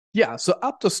Yeah, so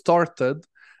Aptos started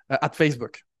at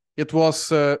Facebook. It was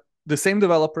the same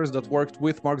developers that worked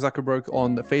with Mark Zuckerberg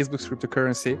on the Facebook's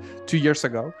cryptocurrency 2 years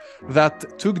ago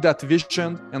that took that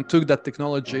vision and took that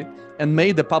technology and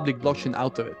made a public blockchain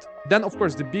out of it. Then, of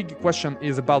course, the big question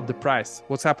is about the price.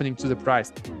 What's happening to the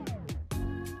price?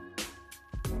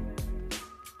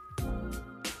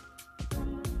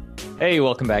 Hey,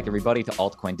 welcome back, everybody, to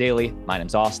Altcoin Daily. My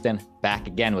name's Austin, back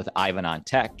again with Ivan on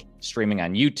Tech, streaming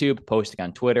on YouTube, posting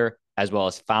on Twitter, as well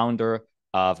as founder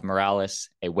of Morales,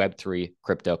 a Web3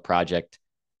 crypto project.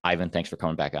 Ivan, thanks for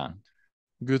coming back on.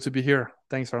 Good to be here.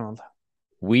 Thanks, Arnold.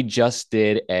 We just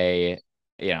did a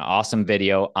awesome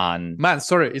video on... Man,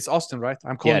 sorry, it's Austin, right?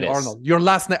 I'm calling Arnold. Your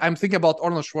last name, I'm thinking about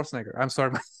Arnold Schwarzenegger. I'm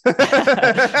sorry.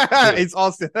 It's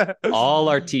Austin. All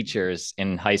our teachers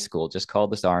in high school just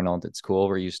called us Arnold. It's cool.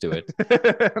 We're used to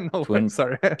it. No,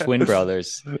 sorry. Twin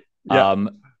brothers. Yeah.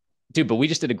 Dude, but we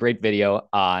just did a great video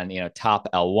on, top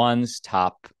L1s,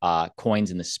 top coins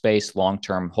in the space,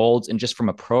 long-term holds, and just from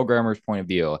a programmer's point of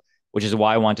view, which is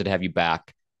why I wanted to have you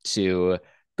back to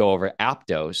go over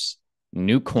Aptos,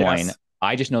 new coin. Yes.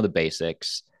 I just know the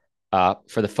basics.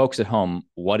 For the folks at home,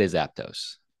 what is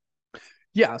Aptos?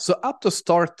 Yeah, so Aptos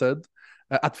started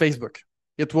at Facebook.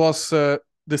 It was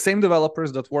the same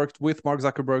developers that worked with Mark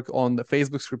Zuckerberg on the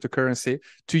Facebook's cryptocurrency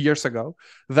 2 years ago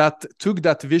that took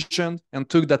that vision and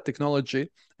took that technology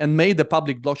and made a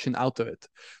public blockchain out of it.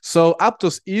 So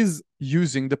Aptos is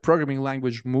using the programming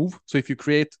language Move. So if you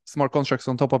create smart contracts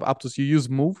on top of Aptos, you use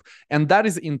Move. And that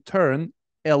is in turn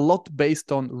a lot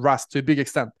based on Rust to a big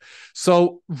extent.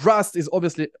 So Rust is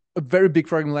obviously a very big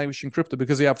programming language in crypto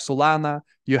because you have Solana,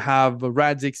 you have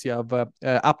Radix, you have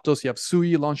Aptos, you have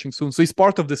Sui launching soon. So it's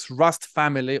part of this Rust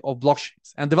family of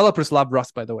blockchains. And developers love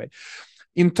Rust, by the way.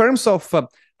 In terms of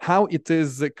how it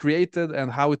is created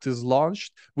and how it is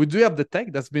launched, we do have the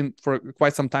tech that's been for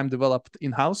quite some time developed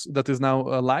in-house that is now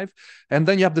live. And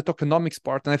then you have the tokenomics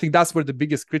part. And I think that's where the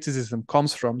biggest criticism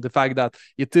comes from, the fact that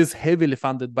it is heavily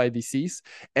funded by VCs.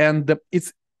 And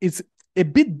it's a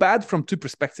bit bad from two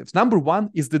perspectives. Number one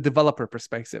is the developer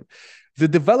perspective. The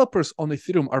developers on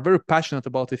Ethereum are very passionate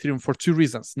about Ethereum for two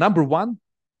reasons. Number one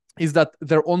is that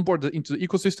they're onboarded into the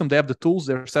ecosystem, they have the tools,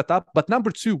 they're set up. But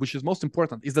number two, which is most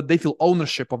important, is that they feel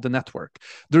ownership of the network.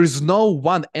 There is no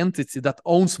one entity that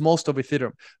owns most of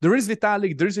Ethereum. There is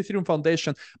Vitalik, there is Ethereum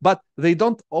Foundation, but they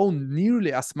don't own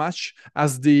nearly as much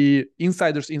as the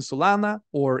insiders in Solana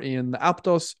or in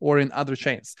Aptos or in other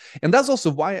chains. And that's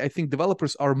also why I think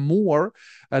developers are more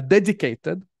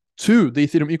dedicated to the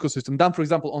Ethereum ecosystem than, for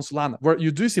example, on Solana, where you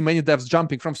do see many devs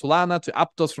jumping from Solana to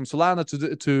Aptos, from Solana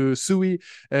to Sui,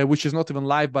 which is not even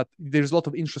live, but there's a lot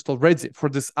of interest already for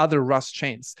this other Rust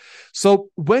chains. So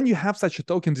when you have such a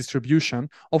token distribution,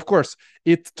 of course,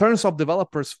 it turns off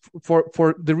developers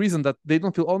for the reason that they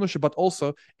don't feel ownership, but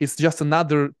also it's just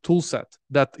another tool set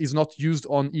that is not used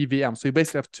on EVM. So you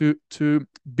basically have two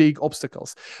big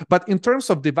obstacles. But in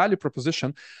terms of the value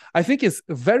proposition, I think it's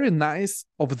very nice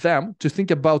of them to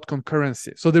think about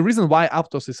concurrency. So the reason why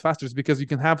Aptos is faster is because you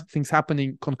can have things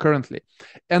happening concurrently.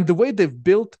 And the way they've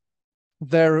built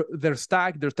their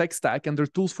stack, their tech stack, and their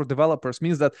tools for developers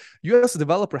means that you as a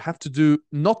developer have to do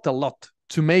not a lot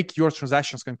to make your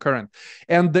transactions concurrent.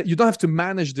 And you don't have to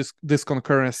manage this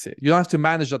concurrency. You don't have to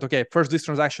manage that, okay, first this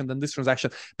transaction, then this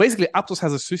transaction. Basically, Aptos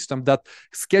has a system that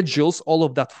schedules all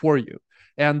of that for you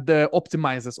and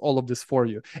optimizes all of this for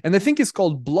you. And I think it's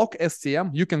called Block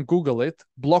STM. You can Google it.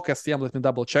 Block STM, let me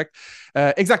double check.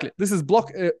 Exactly. This is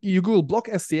Block. You Google Block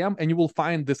STM and you will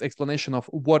find this explanation of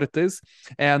what it is.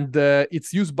 And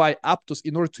it's used by Aptos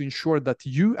in order to ensure that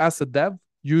you as a dev,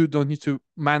 you don't need to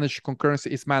manage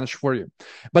concurrency, it's managed for you.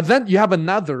 But then you have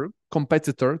another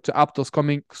competitor to Aptos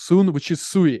coming soon, which is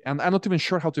Sui. And I'm not even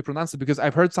sure how to pronounce it because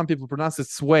I've heard some people pronounce it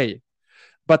Sway.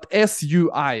 But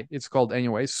SUI, it's called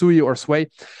anyway, Sui or Sway.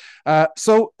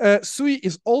 Sui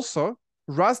is also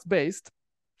Rust-based,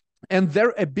 and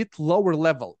they're a bit lower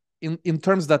level in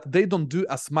terms that they don't do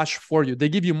as much for you. They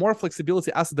give you more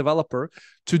flexibility as a developer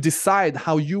to decide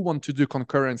how you want to do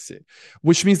concurrency,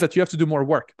 which means that you have to do more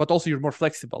work, but also you're more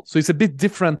flexible. So it's a bit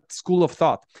different school of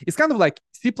thought. It's kind of like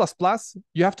C++.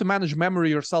 You have to manage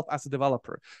memory yourself as a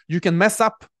developer. You can mess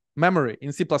up memory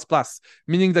in C++,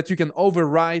 meaning that you can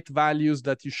overwrite values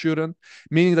that you shouldn't,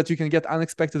 meaning that you can get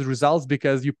unexpected results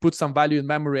because you put some value in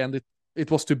memory and it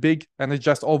was too big and it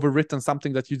just overwritten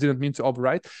something that you didn't mean to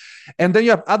overwrite. And then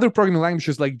you have other programming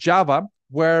languages like Java,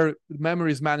 where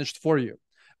memory is managed for you,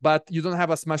 but you don't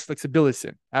have as much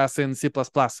flexibility as in C++.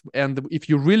 And if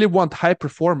you really want high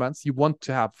performance, you want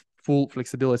to have full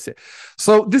flexibility.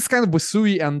 So this kind of with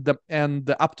Sui and the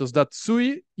Aptos, that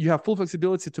Sui, you have full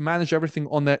flexibility to manage everything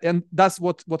on the, and that's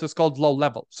what is called low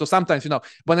level. So sometimes,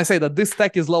 when I say that this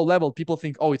tech is low level, people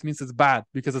think, oh, it means it's bad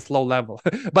because it's low level.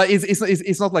 But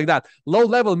it's not like that. Low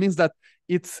level means that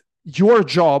it's your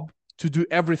job to do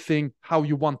everything how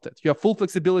you want it. You have full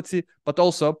flexibility, but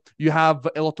also you have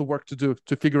a lot of work to do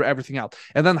to figure everything out.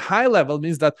 And then high level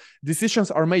means that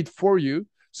decisions are made for you,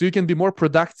 so you can be more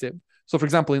productive. So for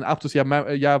example, in Aptos,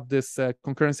 you have this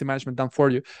concurrency management done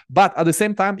for you. But at the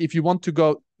same time, if you want to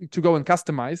go and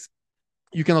customize,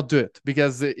 you cannot do it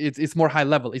because it's more high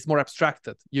level, it's more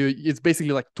abstracted. It's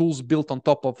basically like tools built on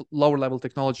top of lower level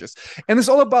technologies. And it's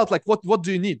all about like what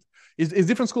do you need? It's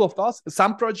different school of thoughts.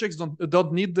 Some projects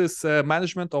don't need this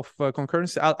management of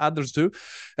concurrency, others do.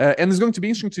 And it's going to be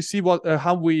interesting to see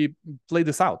how we play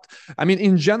this out. I mean,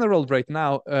 in general, right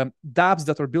now, dApps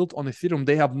that are built on Ethereum,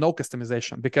 they have no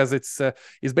customization because it's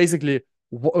basically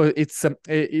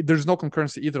there's no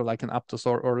concurrency either, like in Aptos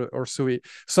or Sui.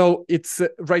 So it's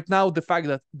right now the fact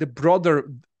that the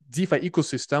broader DeFi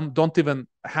ecosystem don't even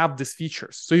have these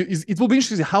features. So it will be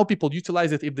interesting how people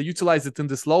utilize it, if they utilize it in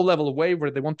this low level way where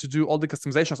they want to do all the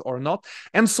customizations or not.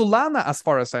 And Solana, as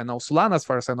far as I know,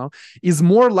 is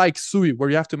more like Sui, where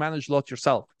you have to manage a lot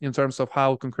yourself in terms of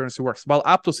how concurrency works. While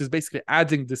Aptos is basically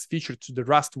adding this feature to the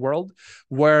Rust world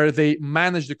where they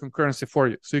manage the concurrency for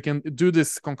you. So you can do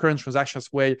this concurrent transactions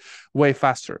way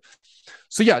faster.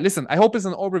 So yeah, listen, I hope it's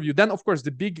an overview. Then, of course,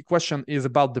 the big question is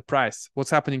about the price. What's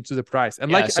happening to the price?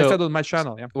 And I said on my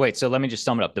channel. Yeah. Wait, so let me just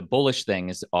sum it up. The bullish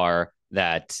things are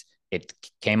that it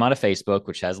came out of Facebook,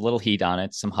 which has a little heat on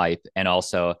it, some hype, and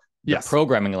also the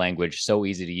programming language, so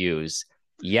easy to use.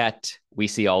 Yet we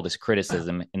see all this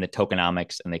criticism in the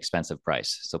tokenomics and the expensive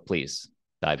price. So please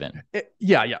dive in.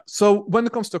 Yeah. So when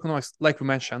it comes to tokenomics, like we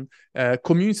mentioned,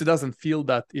 community doesn't feel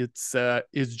that it's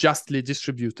justly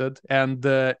distributed. And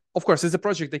of course, it's a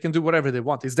project. They can do whatever they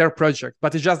want. It's their project.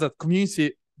 But it's just that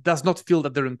community does not feel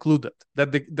that they're included,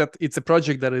 that it's a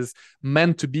project that is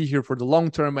meant to be here for the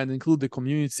long term and include the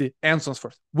community and so on and so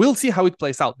forth. We'll see how it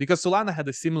plays out because Solana had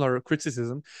a similar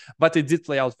criticism, but it did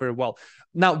play out very well.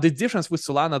 Now, the difference with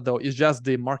Solana, though, is just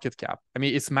the market cap. I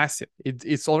mean, it's massive.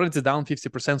 It's already down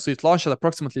 50%. So it launched at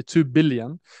approximately 2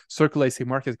 billion circulating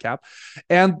market cap.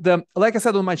 And like I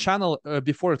said on my channel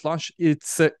before it launched,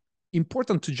 it's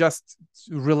important to just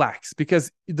relax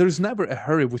because there's never a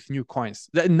hurry with new coins.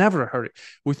 Never a hurry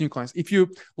with new coins. If you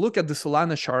look at the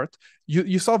Solana chart,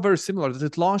 you saw very similar that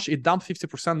it launched, it dumped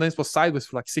 50%, then it was sideways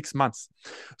for like 6 months.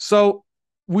 So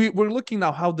we're looking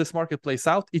now how this market plays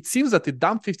out. It seems that it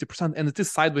dumped 50% and it is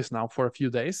sideways now for a few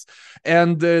days.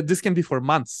 And this can be for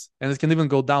months, and it can even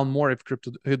go down more if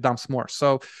crypto dumps more.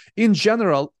 So in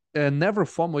general, never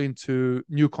FOMO into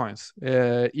new coins.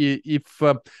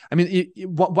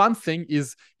 One thing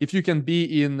is if you can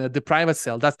be in the private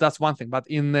sale, that's one thing. But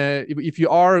if you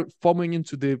are FOMOing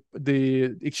into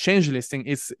the exchange listing,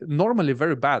 it's normally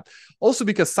very bad. Also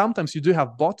because sometimes you do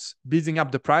have bots bidding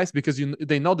up the price because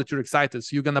they know that you're excited,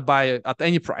 so you're gonna buy at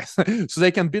any price. So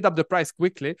they can bid up the price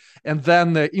quickly and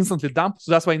then instantly dump.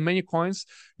 So that's why in many coins,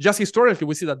 just historically,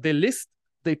 we see that they list,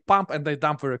 they pump and they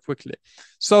dump very quickly.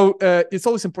 So it's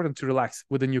always important to relax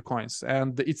with the new coins.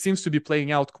 And it seems to be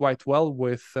playing out quite well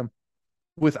with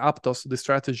Aptos, the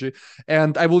strategy.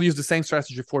 And I will use the same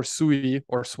strategy for Sui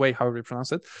or Sway, however you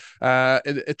pronounce it,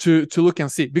 to look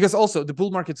and see. Because also the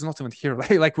bull market is not even here.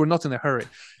 Like we're not in a hurry.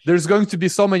 There's going to be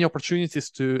so many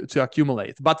opportunities to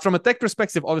accumulate. But from a tech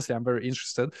perspective, obviously, I'm very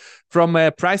interested. From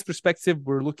a price perspective,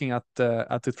 we're looking at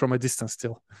it from a distance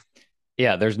still.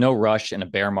 Yeah, there's no rush in a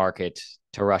bear market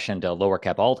to rush into lower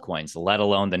cap altcoins, let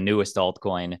alone the newest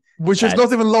altcoin, which is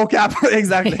not even low cap.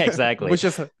 Exactly.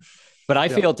 But I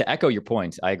feel, to echo your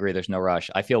point, I agree there's no rush.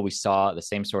 I feel we saw the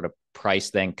same sort of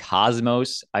price thing.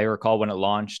 Cosmos, I recall when it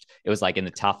launched, it was like in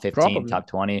the top 15, probably top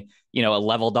 20. It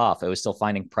leveled off. It was still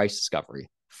finding price discovery.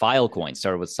 Filecoin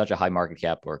started with such a high market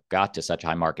cap, or got to such a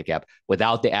high market cap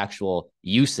without the actual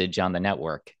usage on the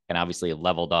network, and obviously it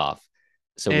leveled off.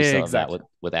 So we still have that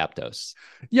with Aptos.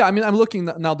 Yeah, I mean, I'm looking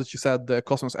now that you said the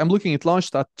Cosmos. I'm looking. It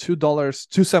launched at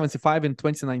 $2.75 in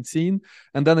 2019,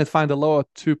 and then it found a low at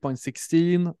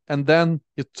 2.16, and then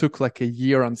it took like a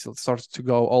year until it started to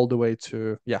go all the way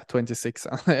to 26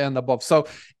 and above. So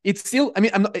it's still. I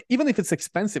mean, even if it's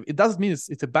expensive, it doesn't mean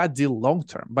it's a bad deal long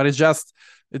term. But it's just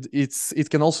it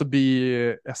can also be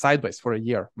a sideways for a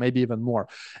year, maybe even more.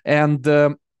 And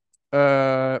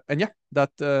yeah,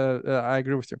 that I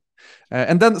agree with you.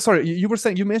 And then, sorry, you were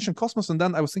saying, you mentioned Cosmos, and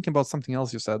then I was thinking about something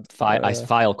else you said.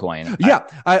 Filecoin. Yeah,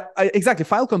 exactly,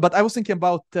 Filecoin. But I was thinking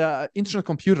about internet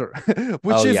computer,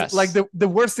 which is like the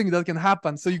worst thing that can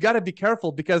happen. So you got to be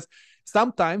careful, because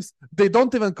sometimes they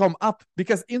don't even come up,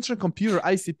 because internet computer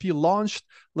ICP launched.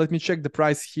 Let me check the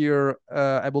price here.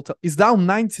 I will tell. It's down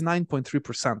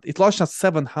 99.3%. It launched at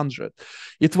 700.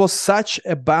 It was such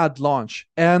a bad launch,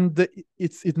 and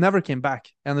it never came back,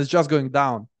 and it's just going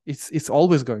down. It's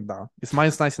always going down. It's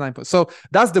minus 99. So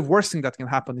that's the worst thing that can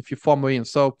happen if you FOMO in.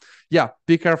 So yeah,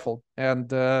 be careful, and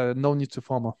no need to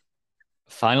FOMO.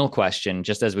 Final question,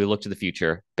 just as we look to the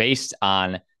future, based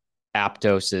on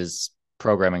Aptos's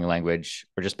programming language,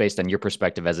 or just based on your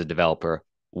perspective as a developer,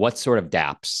 what sort of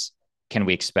dApps can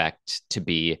we expect to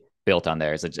be built on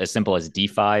there? Is it as simple as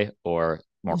DeFi, or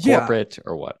more corporate,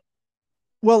 or what?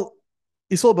 Well,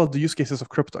 it's all about the use cases of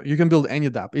crypto. You can build any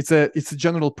dApp. It's a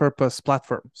general purpose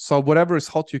platform. So whatever is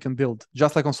hot, you can build.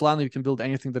 Just like on Solana, you can build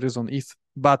anything that is on ETH,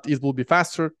 but it will be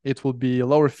faster. It will be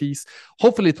lower fees.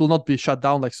 Hopefully, it will not be shut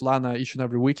down like Solana each and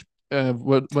every week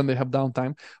when they have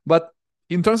downtime. But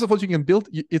in terms of what you can build,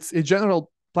 it's a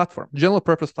general platform, general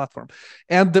purpose platform.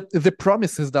 And the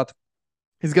promise is that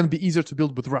it's going to be easier to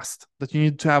build with Rust, that you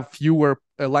need to have fewer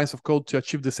lines of code to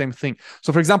achieve the same thing.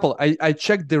 So for example, I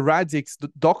checked the Radix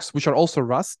docs, which are also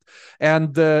Rust,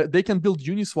 and they can build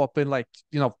Uniswap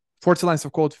in 40 lines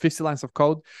of code, 50 lines of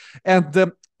code. And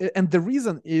the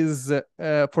reason is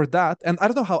for that, and I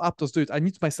don't know how Aptos do it. I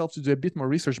need myself to do a bit more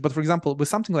research. But for example, with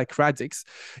something like Radix,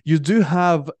 you do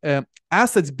have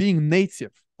assets being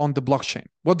native on the blockchain.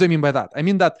 What do I mean by that? I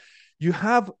mean that you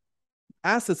have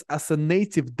assets as a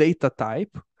native data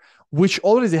type, which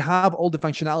already have all the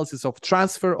functionalities of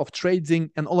transfer, of trading,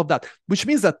 and all of that. Which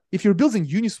means that if you're building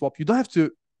Uniswap, you don't have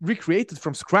to recreate it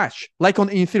from scratch, like on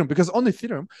Ethereum, because on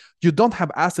Ethereum, you don't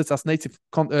have assets as native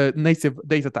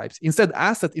data types. Instead,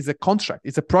 asset is a contract,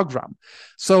 it's a program.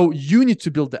 So you need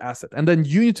to build the asset, and then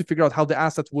you need to figure out how the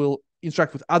asset will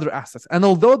interact with other assets. And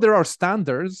although there are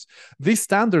standards, these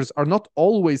standards are not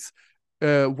always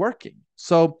working.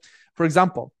 So, for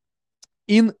example,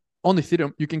 on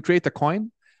Ethereum, you can create a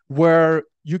coin where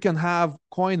you can have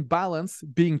coin balance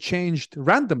being changed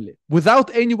randomly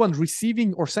without anyone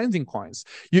receiving or sending coins.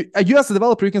 You as a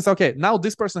developer, you can say, okay, now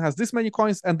this person has this many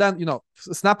coins, and then,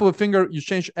 snap of a finger, you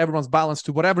change everyone's balance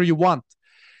to whatever you want,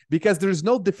 because there is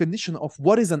no definition of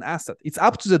what is an asset. It's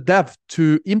up to the dev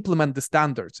to implement the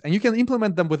standards, and you can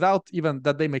implement them without even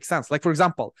that they make sense. Like, for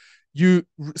example, you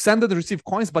send and receive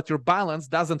coins, but your balance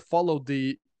doesn't follow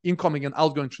the incoming and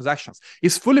outgoing transactions.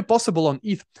 It's fully possible on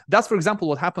ETH. That's, for example,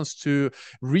 what happens to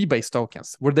rebase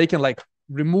tokens, where they can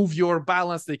remove your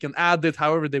balance, they can add it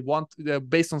however they want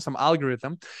based on some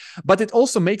algorithm. But it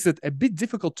also makes it a bit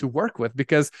difficult to work with,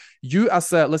 because you,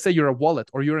 as let's say you're a wallet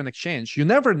or you're an exchange, you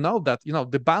never know that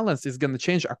the balance is going to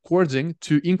change according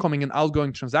to incoming and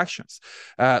outgoing transactions.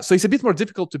 So it's a bit more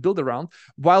difficult to build around.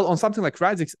 While on something like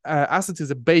Radix, asset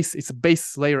is it's a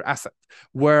base layer asset,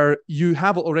 where you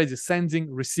have already sending,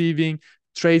 receiving,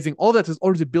 trading, all that is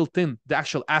already built in the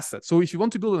actual asset. So if you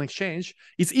want to build an exchange,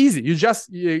 it's easy. You just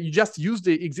use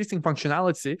the existing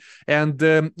functionality, and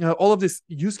all of these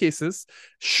use cases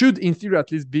should, in theory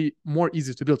at least, be more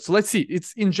easy to build. So let's see.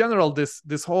 It's in general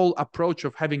this whole approach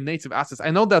of having native assets.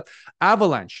 I know that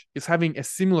Avalanche is having a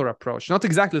similar approach, not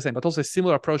exactly the same, but also a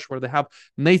similar approach where they have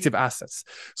native assets.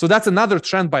 So that's another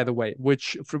trend, by the way,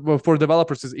 which for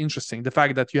developers is interesting. The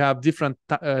fact that you have different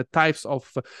types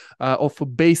of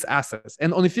base assets.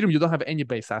 And on Ethereum, you don't have any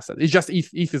base asset. It's just ETH.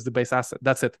 ETH is the base asset.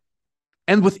 That's it.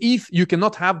 And with ETH, you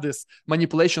cannot have this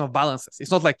manipulation of balances.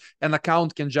 It's not like an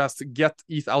account can just get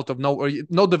ETH out of nowhere.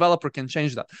 No developer can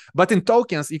change that. But in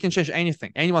tokens, you can change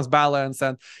anything, anyone's balance.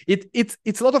 And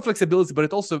it's a lot of flexibility, but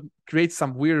it also creates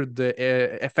some weird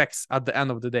effects at the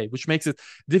end of the day, which makes it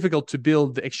difficult to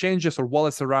build exchanges or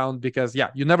wallets around, because,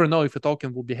 you never know if a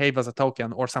token will behave as a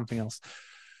token or something else.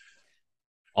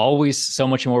 Always so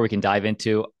much more we can dive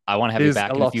into. I want to have you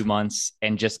back in a few months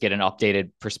and just get an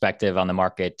updated perspective on the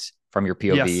market from your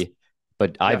POV. Yes.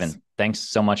 But Ivan, thanks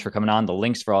so much for coming on. The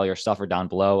links for all your stuff are down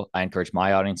below. I encourage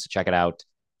my audience to check it out.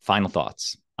 Final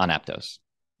thoughts on Aptos.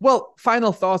 Well,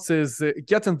 final thoughts is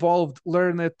get involved,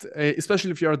 learn it, especially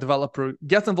if you're a developer.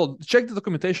 Get involved. Check the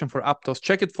documentation for Aptos.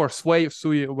 Check it for Sway,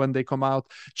 Sui when they come out.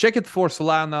 Check it for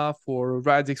Solana, for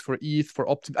Radix, for ETH, for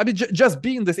Optim. I mean, just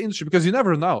be in this industry, because you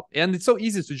never know. And it's so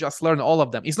easy to just learn all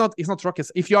of them. It's not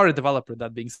rocket. If you are a developer,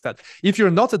 that being said. If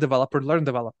you're not a developer, learn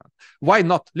development. Why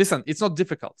not? Listen, it's not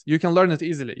difficult. You can learn it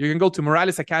easily. You can go to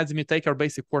Morales Academy, take our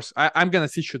basic course. I'm going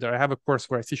to teach you there. I have a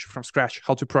course where I teach you from scratch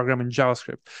how to program in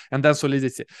JavaScript, and then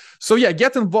Solidity. So yeah,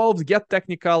 get involved, get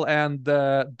technical, and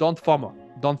don't FOMO.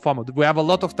 Don't FOMO. We have a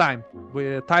lot of time.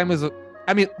 Time is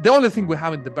the only thing we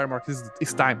have in the bear market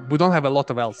is time. We don't have a lot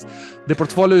of else. The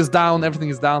portfolio is down, everything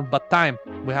is down, but time,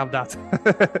 we have that.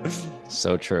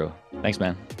 So true. Thanks,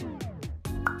 man.